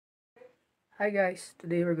Hi guys,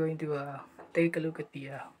 today we're going to take a look at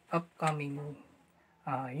the upcoming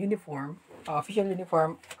official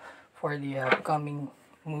uniform for the upcoming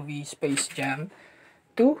movie Space Jam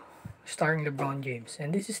 2 starring LeBron James.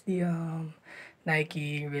 And this is the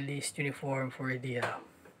Nike released uniform for the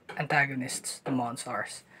antagonists, the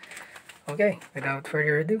Monstars. Okay, without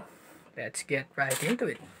further ado, let's get right into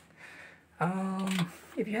it.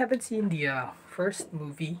 If you haven't seen the first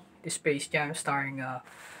movie, the Space Jam starring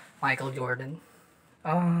Michael Jordan,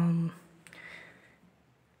 um,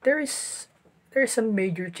 there is some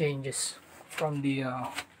major changes from the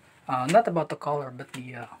not about the color but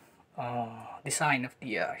the design of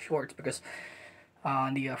the shorts, because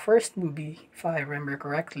in the first movie, if I remember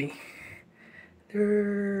correctly,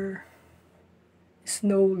 there is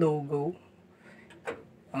no logo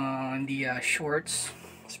on the shorts,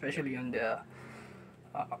 especially on the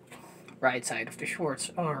right side of the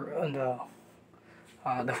shorts, or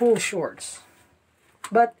on the full shorts.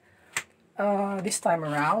 But this time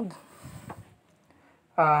around,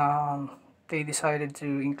 um, they decided to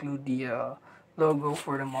include the logo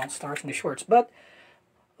for the Monstars in the shorts. But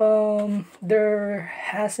there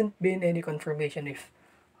hasn't been any confirmation if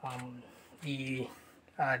the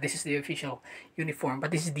this is the official uniform, but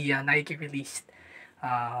this is the Nike released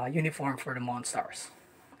uniform for the Monstars.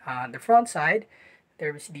 The front side,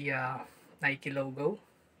 there is the Nike logo.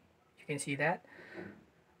 You can see that,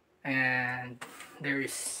 and there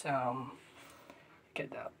is get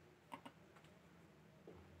the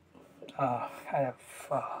kind of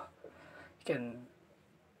you can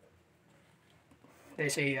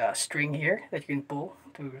there's a string here that you can pull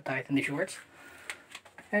to tighten the shorts,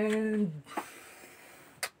 and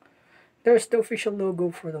there's the official logo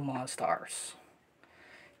for the Monstars.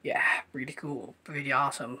 Yeah, pretty cool, pretty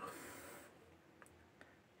awesome. You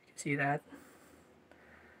can see that.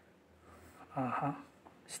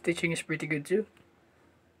 Stitching is pretty good too.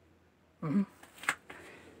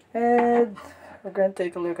 And we're gonna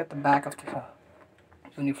take a look at the back of the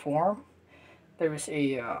uniform. There is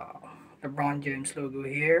a LeBron James logo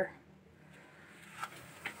here,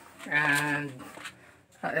 and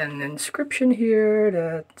an inscription here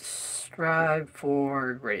that strive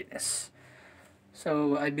for greatness.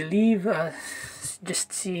 So I believe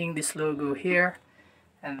just seeing this logo here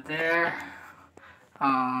and there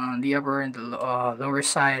on the upper and the lower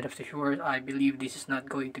side of the short, I believe this is not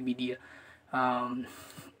going to be the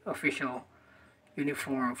official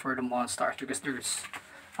uniform for the Monstars, because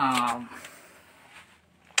um,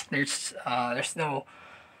 there's no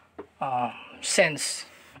sense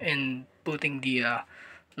in putting the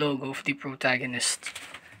logo of the protagonist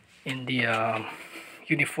in the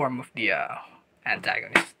uniform of the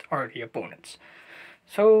antagonist or the opponents.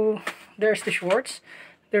 So there's the shorts.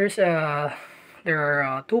 There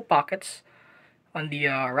are two pockets on the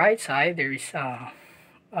right side. There is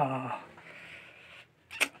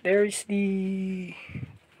the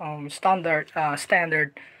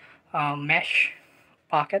standard mesh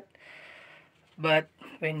pocket, but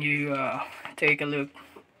when you take a look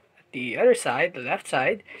at the other side, the left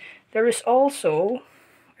side, there is also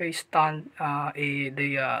the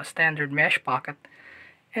standard mesh pocket,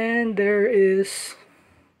 and there is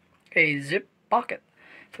a zip pocket,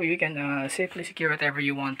 so you can safely secure whatever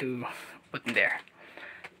you want to put in there.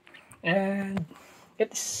 And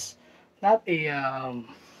it's not a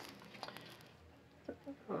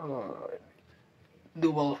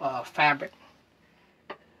dual fabric,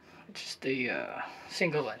 it's just a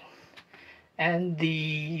single one. And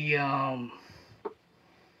the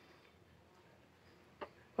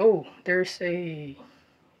oh, there's a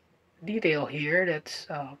detail here that's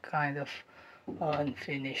kind of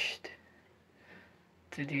unfinished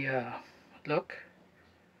to the look,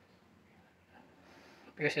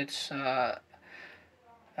 because it's the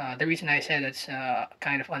reason I said it's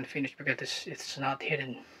kind of unfinished, because it's not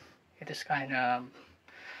hidden. It is kind of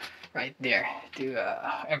right there to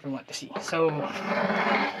everyone to see. So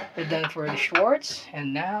we're done for the shorts,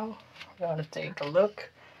 and now we're gonna take a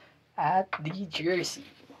look at the jersey,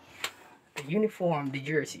 the uniform, the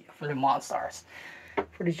jersey for the Monstars.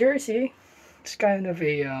 For the jersey, it's kind of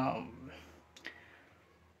a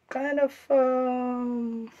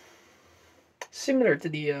similar to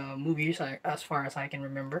the movies, as far as I can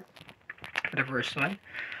remember. For the first one,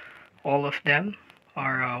 all of them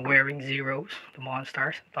are wearing zeros, the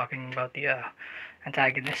Monstars. I'm talking about the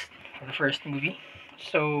antagonist of the first movie.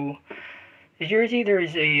 So the jersey, there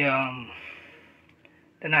is a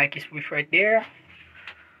the Nike swoosh right there,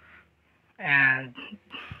 and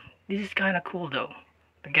this is kind of cool though.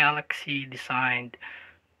 The galaxy designed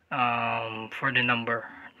for the number,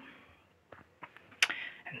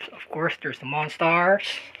 and of course there's the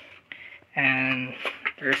Monstars, And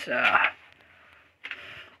there's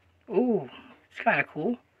ooh, it's kind of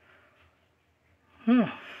cool.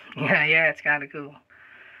 Yeah, it's kind of cool.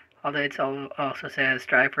 Although it also says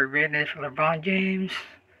 "Strive for Greatness" for LeBron James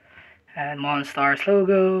and Monstars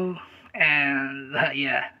logo, and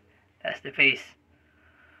yeah, that's the face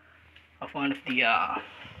of one of the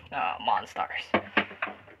Monstars.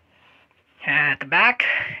 And at the back,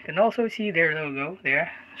 you can also see their logo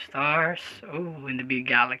there, stars. Oh, in the big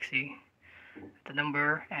galaxy, the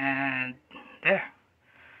number, and there,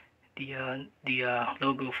 the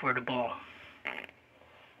logo for the ball.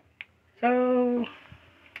 So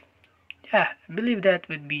yeah, I believe that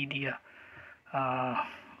would be the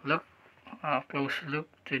look, close look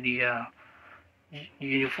to the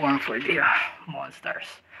uniform for the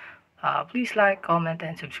Monstars. Please like, comment,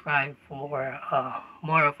 and subscribe for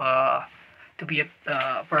more of to be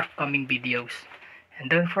for upcoming videos. And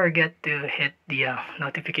don't forget to hit the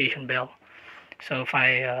notification bell. So if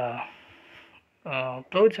I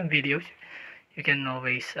upload some videos, you can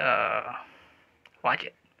always watch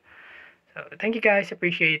it. So thank you guys,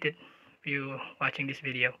 appreciate it if you watching this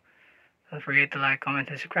video. Don't forget to like, comment,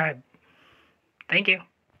 and subscribe. Thank you.